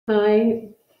I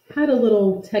had a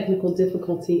little technical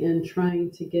difficulty in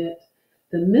trying to get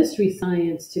the mystery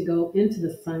science to go into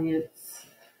the science,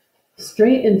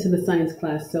 straight into the science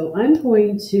class. So I'm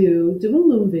going to do a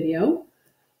Loom video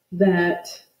that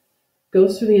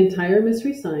goes through the entire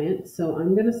mystery science. So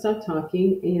I'm going to stop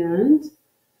talking and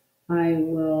I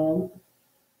will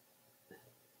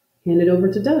hand it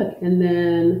over to Doug. And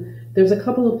then there's a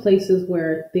couple of places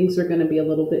where things are going to be a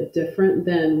little bit different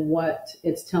than what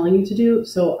it's telling you to do.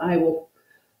 So I'll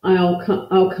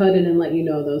cut in and let you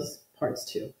know those parts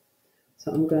too.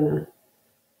 So I'm going to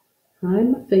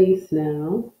hide my face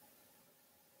now,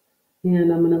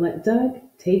 and I'm going to let Doug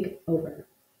take over.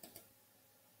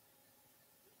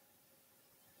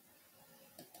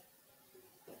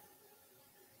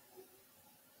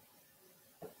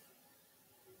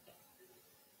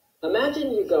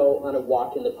 Imagine you go on a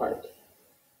walk in the park.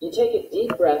 You take a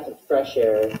deep breath of fresh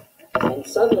air, and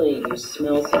suddenly you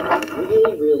smell something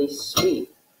really, really sweet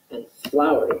and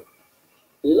flowery.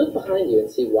 You look behind you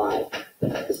and see why.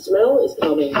 The smell is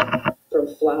coming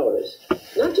from flowers.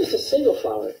 Not just a single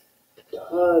flower,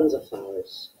 tons of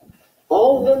flowers.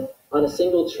 All of them on a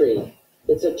single tree.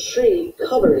 It's a tree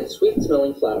covered in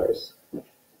sweet-smelling flowers.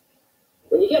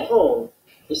 When you get home,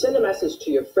 you send a message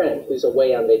to your friend who's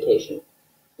away on vacation.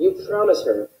 You promise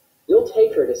her you'll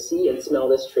take her to see and smell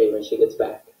this tree when she gets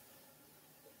back.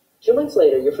 2 months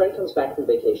later, your friend comes back from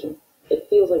vacation. It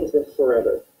feels like it's been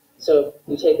forever. So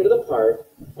you take her to the park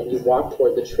and you walk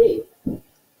toward the tree.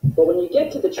 But when you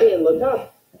get to the tree and look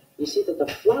up, you see that the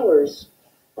flowers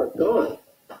are gone.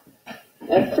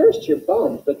 At first you're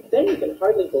bummed, but then you can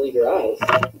hardly believe your eyes.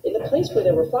 In the place where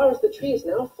there were flowers, the tree is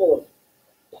now full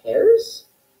of pears?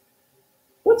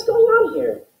 What's going on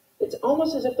here? It's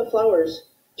almost as if the flowers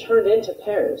turned into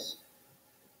pears.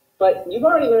 But you've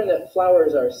already learned that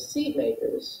flowers are seed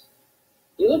makers.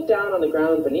 You look down on the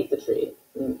ground beneath the tree.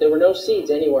 There were no seeds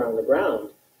anywhere on the ground,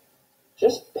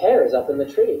 just pears up in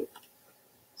the tree.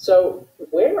 So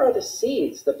where are the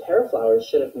seeds the pear flowers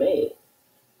should have made?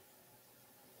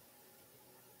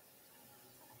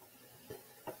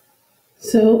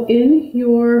 So in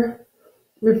your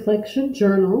reflection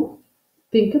journal,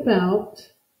 think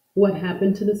about what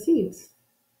happened to the seeds.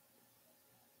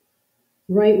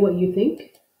 Write what you think.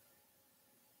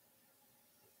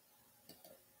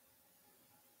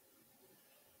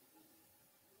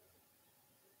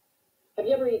 Have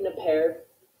you ever eaten a pear?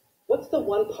 What's the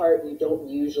one part you don't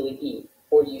usually eat,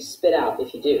 or you spit out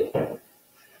if you do?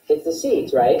 It's the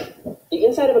seeds, right? The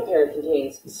inside of a pear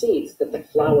contains seeds that the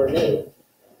flower made.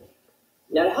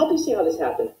 Now, to help you see how this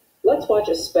happened, let's watch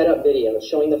a sped up video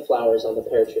showing the flowers on the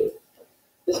pear tree.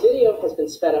 This video has been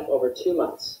sped up over 2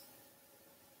 months.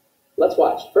 Let's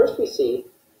watch. First, we see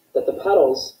that the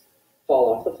petals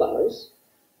fall off the flowers.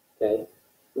 Okay.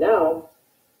 Now,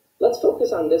 let's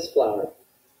focus on this flower.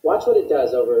 Watch what it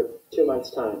does over 2 months'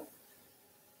 time.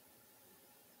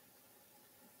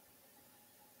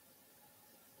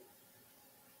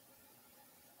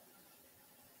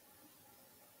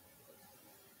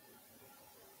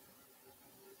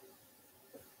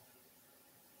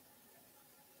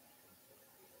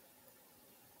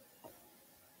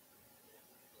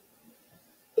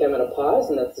 Okay, I'm going to pause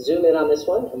and let's zoom in on this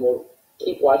one and we'll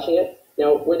keep watching it.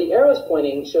 Now, where the arrow is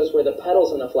pointing shows where the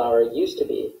petals in the flower used to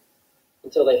be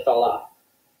until they fell off.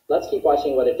 Let's keep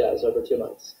watching what it does over 2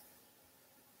 months.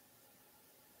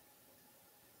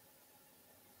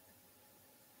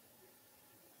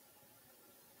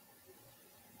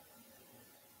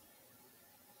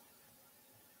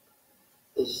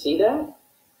 Did you see that?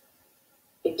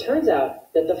 It turns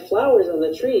out that the flowers on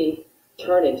the tree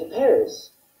turn into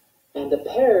pears, and the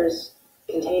pears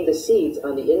contain the seeds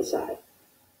on the inside.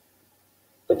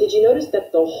 But did you notice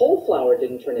that the whole flower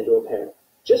didn't turn into a pear?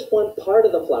 Just one part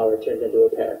of the flower turned into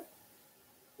a pear.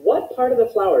 What part of the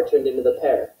flower turned into the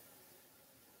pear?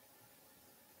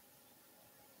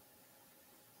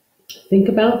 Think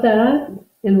about that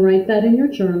and write that in your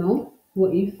journal,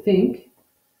 what you think.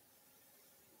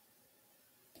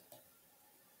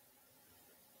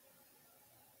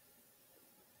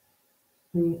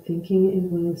 Are you thinking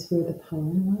it was where the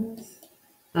pollen was?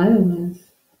 I was.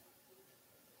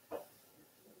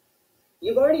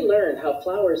 You've already learned how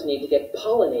flowers need to get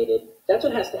pollinated. That's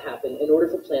what has to happen in order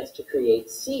for plants to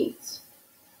create seeds.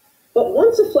 But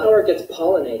once a flower gets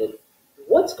pollinated,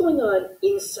 what's going on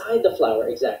inside the flower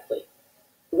exactly?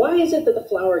 Why is it that the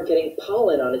flower getting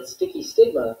pollen on its sticky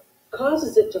stigma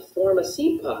causes it to form a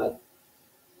seed pod?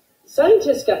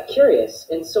 Scientists got curious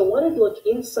and so wanted to look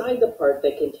inside the part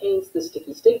that contains the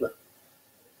sticky stigma.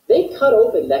 They cut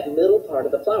open that middle part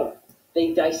of the flower.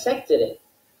 They dissected it.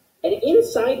 And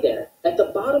inside there, at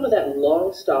the bottom of that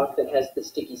long stalk that has the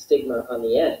sticky stigma on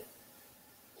the end,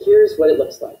 here's what it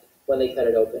looks like when they cut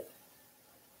it open.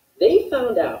 They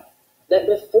found out that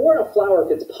before a flower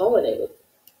gets pollinated,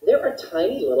 there are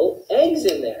tiny little eggs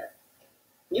in there.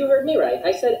 You heard me right.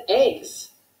 I said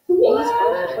eggs. These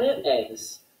are plant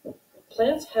eggs.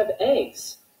 Plants have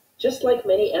eggs, just like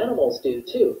many animals do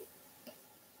too.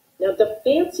 Now, the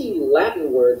fancy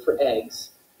Latin word for eggs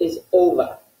is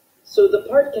ova. So the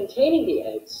part containing the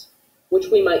eggs, which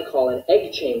we might call an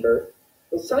egg chamber,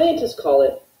 and scientists call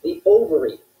it the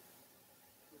ovary.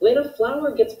 When a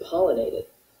flower gets pollinated,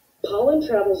 pollen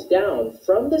travels down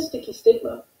from the sticky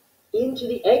stigma into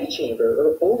the egg chamber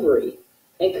or ovary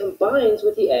and combines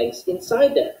with the eggs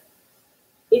inside there.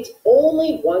 It's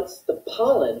only once the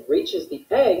pollen reaches the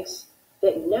eggs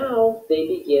that now they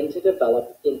begin to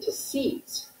develop into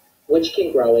seeds, which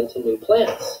can grow into new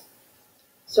plants.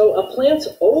 So a plant's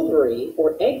ovary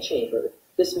or egg chamber,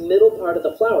 this middle part of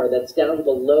the flower that's down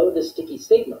below the sticky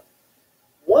stigma,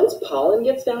 once pollen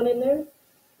gets down in there,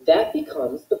 that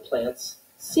becomes the plant's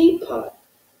seed pod.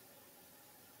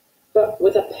 But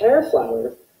with a pear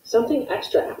flower, something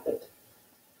extra happened.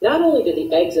 Not only did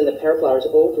the eggs in the pear flower's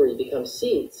ovary become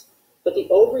seeds, but the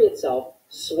ovary itself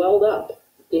swelled up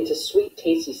into sweet,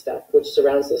 tasty stuff which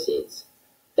surrounds the seeds.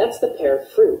 That's the pear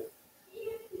fruit.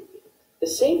 The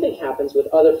same thing happens with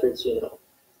other fruits you know,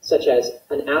 such as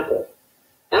an apple.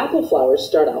 Apple flowers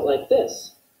start out like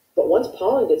this, but once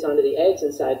pollen gets onto the eggs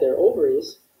inside their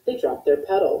ovaries, they drop their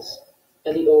petals,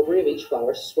 and the ovary of each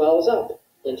flower swells up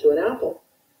into an apple.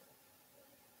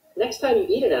 Next time you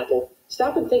eat an apple,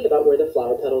 stop and think about where the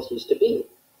flower petals used to be.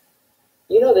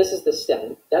 You know this is the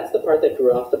stem. That's the part that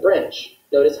grew off the branch.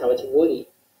 Notice how it's woody.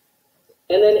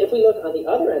 And then if we look on the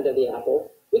other end of the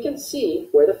apple, we can see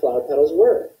where the flower petals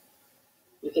were.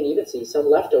 You can even see some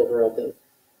leftover of them.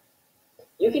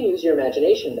 You can use your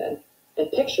imagination then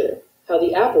and picture how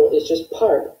the apple is just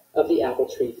part of the apple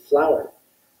tree flower.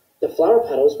 The flower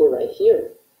petals were right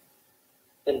here.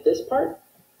 And this part,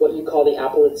 what you call the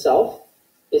apple itself,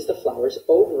 is the flower's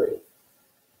ovary.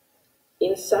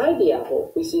 Inside the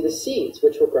apple, we see the seeds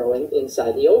which were growing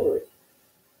inside the ovary.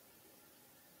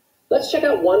 Let's check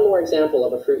out one more example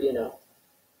of a fruit you know.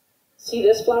 See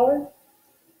this flower?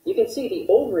 You can see the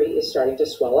ovary is starting to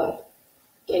swell up.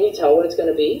 Can you tell what it's going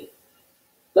to be?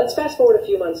 Let's fast forward a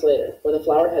few months later, when the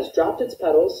flower has dropped its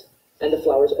petals and the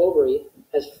flower's ovary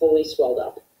has fully swelled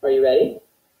up. Are you ready?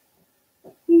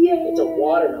 Yay! It's a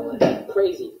watermelon.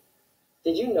 Crazy.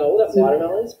 Did you know that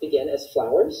watermelons begin as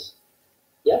flowers?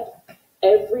 Yep.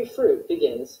 Every fruit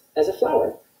begins as a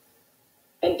flower.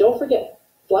 And don't forget,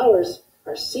 flowers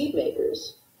are seed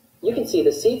makers. You can see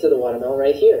the seeds of the watermelon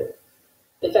right here.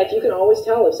 In fact, you can always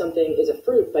tell if something is a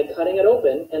fruit by cutting it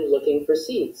open and looking for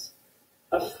seeds.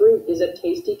 A fruit is a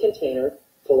tasty container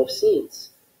full of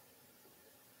seeds.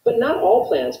 But not all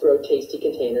plants grow tasty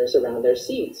containers around their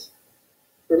seeds.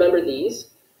 Remember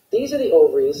these? These are the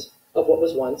ovaries of what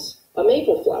was once a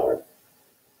maple flower.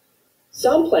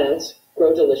 Some plants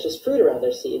grow delicious fruit around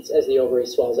their seeds as the ovary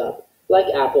swells up,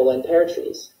 like apple and pear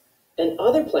trees. And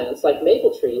other plants, like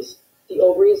maple trees, the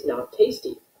ovary is not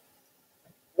tasty.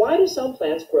 Why do some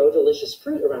plants grow delicious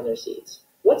fruit around their seeds?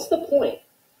 What's the point?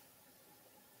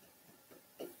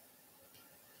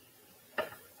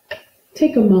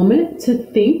 Take a moment to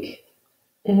think,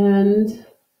 and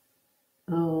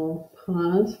I'll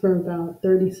pause for about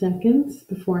 30 seconds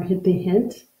before I hit the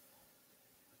hint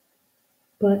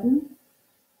button.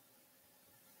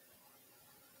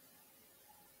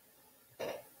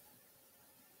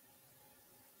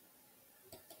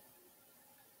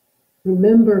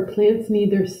 Remember, plants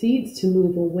need their seeds to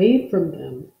move away from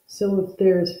them. So if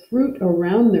there's fruit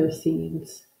around their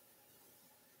seeds,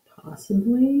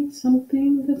 possibly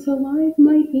something that's alive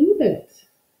might eat it.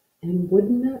 And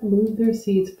wouldn't that move their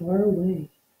seeds far away?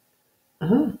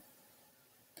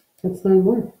 Let's learn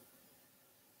more.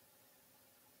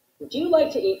 Do you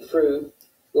like to eat fruit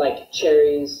like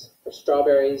cherries or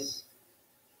strawberries?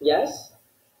 Yes?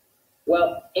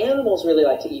 Well, animals really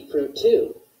like to eat fruit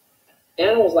too.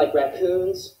 Animals like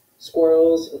raccoons,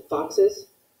 squirrels, and foxes,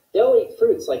 they'll eat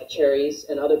fruits like cherries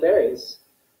and other berries.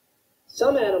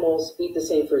 Some animals eat the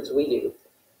same fruits we do.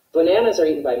 Bananas are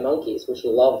eaten by monkeys, which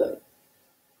love them.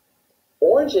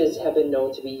 Oranges have been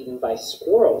known to be eaten by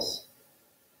squirrels.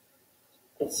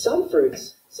 And some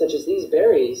fruits, such as these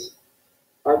berries,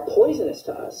 are poisonous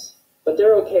to us, but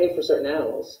they're okay for certain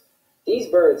animals. These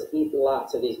birds eat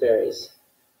lots of these berries.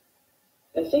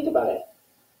 And think about it.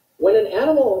 When an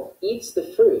animal eats the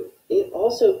fruit, it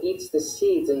also eats the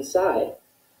seeds inside.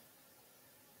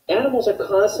 Animals are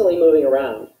constantly moving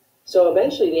around, so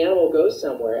eventually the animal goes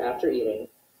somewhere after eating,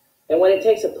 And when it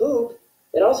takes a poop,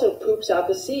 it also poops out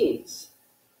the seeds.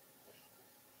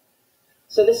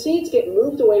 So the seeds get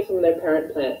moved away from their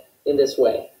parent plant in this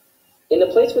way. In the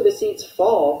place where the seeds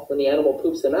fall when the animal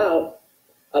poops them out,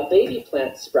 a baby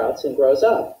plant sprouts and grows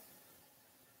up.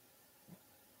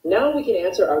 Now we can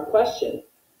answer our question,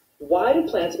 why do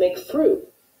plants make fruit?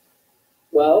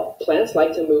 Well, plants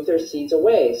like to move their seeds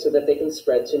away so that they can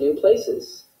spread to new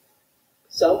places.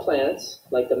 Some plants,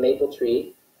 like the maple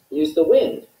tree, use the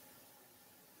wind.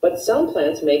 But some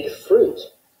plants make fruit,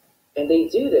 and they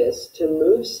do this to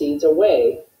move seeds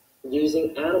away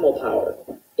using animal power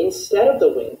instead of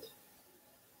the wind.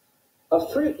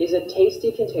 A fruit is a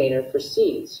tasty container for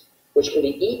seeds, which can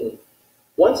be eaten.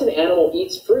 Once an animal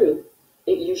eats fruit,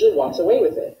 it usually walks away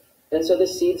with it, and so the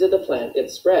seeds of the plant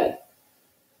get spread.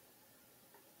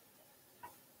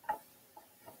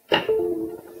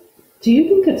 Do you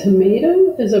think a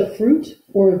tomato is a fruit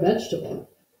or a vegetable?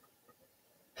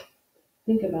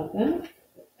 Think about that.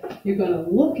 You're going to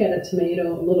look at a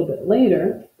tomato a little bit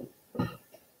later. Do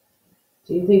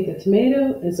you think a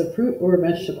tomato is a fruit or a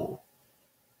vegetable?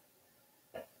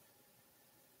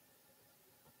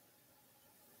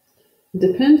 It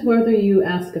depends whether you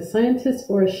ask a scientist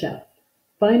or a chef.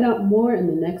 Find out more in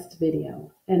the next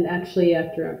video. And actually,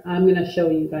 after I'm going to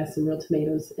show you guys some real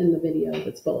tomatoes in the video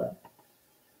that's below.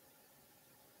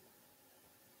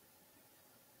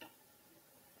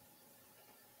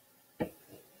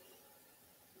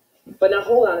 But now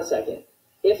hold on a second.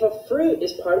 If a fruit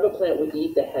is part of a plant we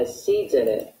eat that has seeds in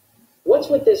it, what's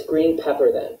with this green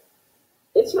pepper then?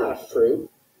 It's not a fruit.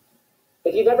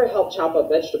 If you've ever helped chop up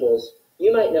vegetables,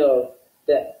 you might know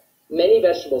that many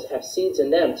vegetables have seeds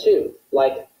in them too,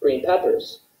 like green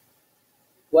peppers.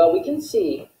 Well, we can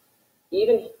see,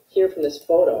 even here from this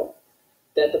photo,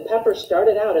 that the pepper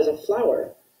started out as a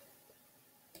flower,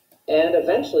 and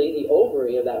eventually the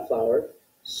ovary of that flower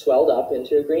swelled up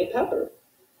into a green pepper.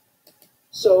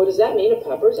 So does that mean a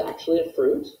pepper is actually a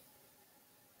fruit?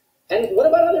 And what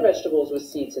about other vegetables with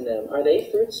seeds in them? Are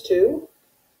they fruits too?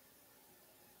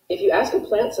 If you ask a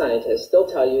plant scientist, they'll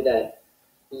tell you that,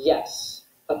 yes,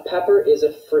 a pepper is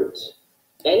a fruit.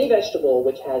 Any vegetable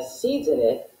which has seeds in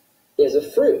it is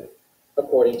a fruit,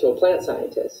 according to a plant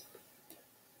scientist.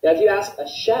 Now, if you ask a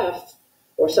chef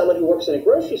or someone who works in a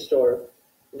grocery store,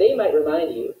 they might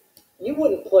remind you, you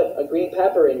wouldn't put a green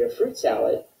pepper in your fruit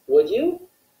salad, would you?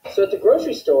 So at the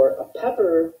grocery store, a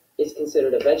pepper is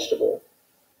considered a vegetable.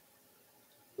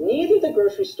 Neither the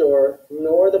grocery store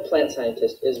nor the plant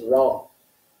scientist is wrong.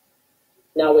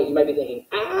 Now wait, you might be thinking,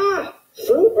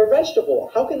 fruit or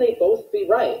vegetable? How can they both be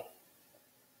right?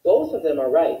 Both of them are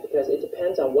right because it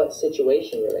depends on what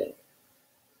situation you're in.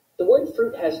 The word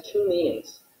fruit has two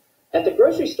meanings. At the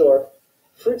grocery store,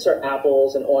 fruits are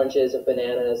apples and oranges and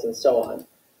bananas and so on,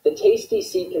 the tasty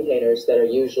seed containers that are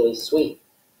usually sweet.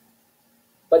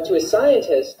 But to a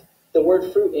scientist, the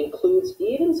word fruit includes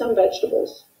even some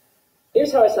vegetables.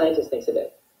 Here's how a scientist thinks of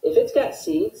it. If it's got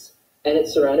seeds and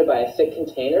it's surrounded by a thick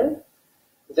container,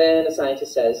 then a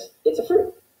scientist says it's a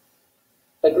fruit.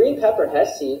 A green pepper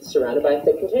has seeds surrounded by a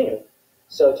thick container.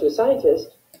 So to a scientist,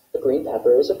 a green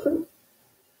pepper is a fruit.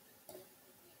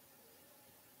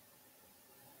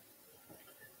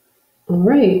 All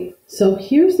right, so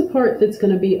here's the part that's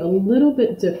going to be a little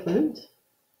bit different.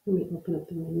 Let me open up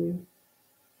the menu.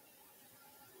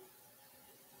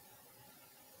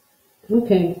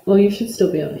 Okay, well, you should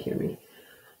still be able to hear me.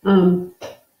 On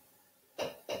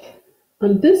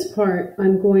this part,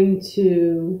 I'm going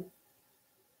to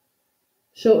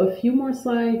show a few more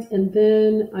slides, and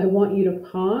then I want you to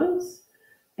pause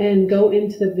and go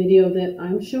into the video that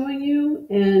I'm showing you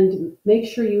and make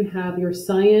sure you have your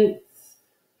science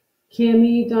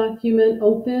Kami document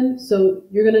open. So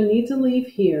you're going to need to leave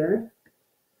here,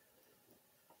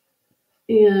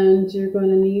 and you're going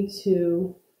to need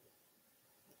to,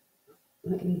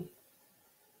 let me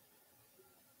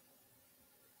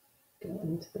go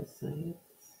into the science.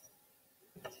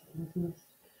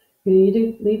 You need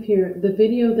to leave here. The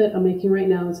video that I'm making right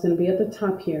now is going to be at the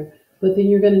top here, but then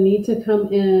you're going to need to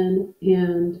come in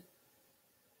and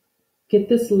get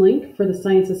this link for the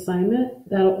science assignment.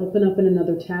 That'll open up in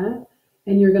another tab,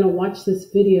 and you're going to watch this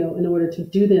video in order to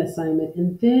do the assignment,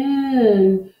 and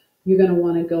then you're going to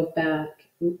want to go back.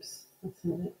 Oops, that's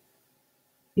not it.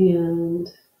 And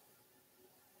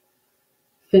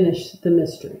finish the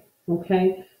mystery.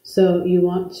 Okay, so you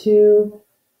want to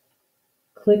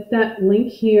click that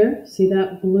link here. See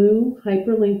that blue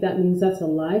hyperlink? That means that's a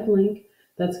live link.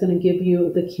 That's going to give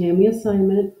you the Kami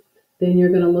assignment. Then you're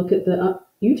going to look at the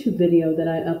YouTube video that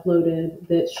I uploaded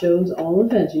that shows all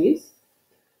the veggies.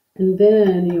 And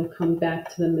then you'll come back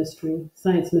to the mystery,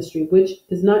 science mystery, which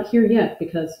is not here yet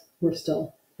because we're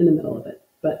still in the middle of it,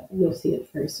 but you'll see it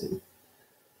very soon.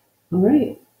 All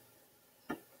right.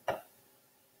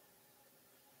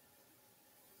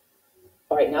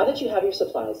 All right, now that you have your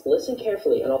supplies, listen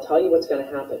carefully and I'll tell you what's going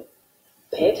to happen.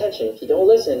 Pay attention. If you don't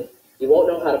listen, you won't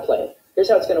know how to play. Here's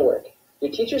how it's going to work.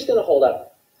 Your teacher's going to hold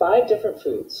up 5 different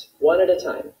foods, one at a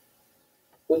time.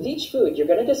 With each food, you're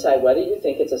going to decide whether you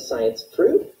think it's a science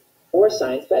fruit or a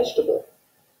science vegetable.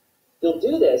 You'll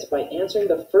do this by answering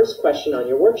the first question on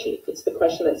your worksheet. It's the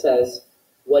question that says,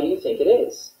 what do you think it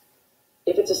is?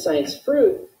 If it's a science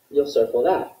fruit, you'll circle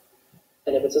that.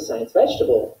 And if it's a science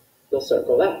vegetable, you'll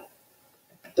circle that.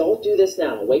 Don't do this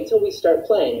now. Wait till we start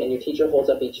playing and your teacher holds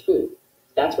up each food.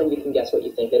 That's when you can guess what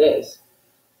you think it is.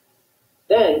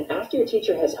 Then, after your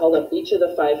teacher has held up each of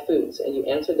the 5 foods and you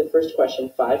answered the first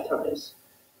question 5 times,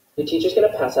 your teacher's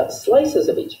going to pass out slices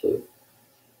of each food.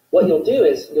 What you'll do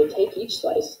is you'll take each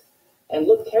slice and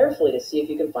look carefully to see if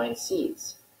you can find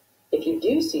seeds. If you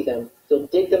do see them, you'll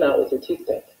dig them out with your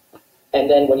toothpick. And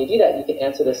then when you do that, you can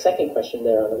answer the second question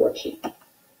there on the worksheet.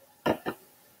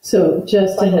 So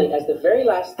Finally, as the very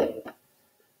last thing,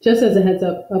 just as a heads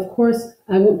up, of course,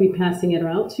 I won't be passing it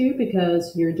out to you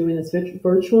because you're doing this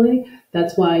virtually.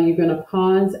 That's why you're going to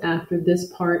pause after this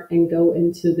part and go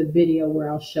into the video where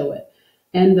I'll show it.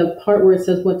 And the part where it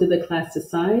says, what did the class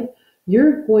decide?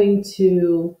 You're going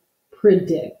to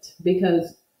predict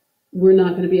because we're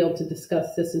not going to be able to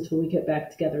discuss this until we get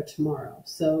back together tomorrow.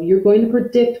 So you're going to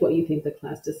predict what you think the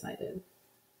class decided.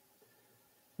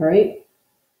 All right.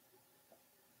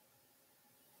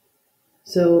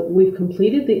 So we've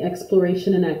completed the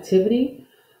exploration and activity.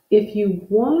 If you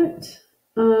want,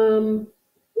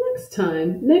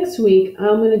 next week,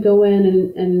 I'm going to go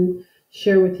in and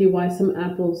share with you why are some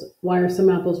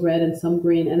apples red and some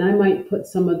green, and I might put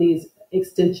some of these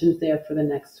extensions there for the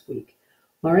next week.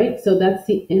 All right, so that's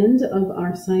the end of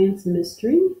our science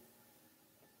mystery.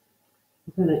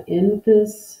 I'm going to end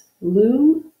this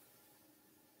Loom,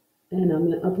 and I'm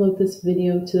going to upload this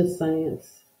video to the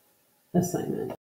science assignment.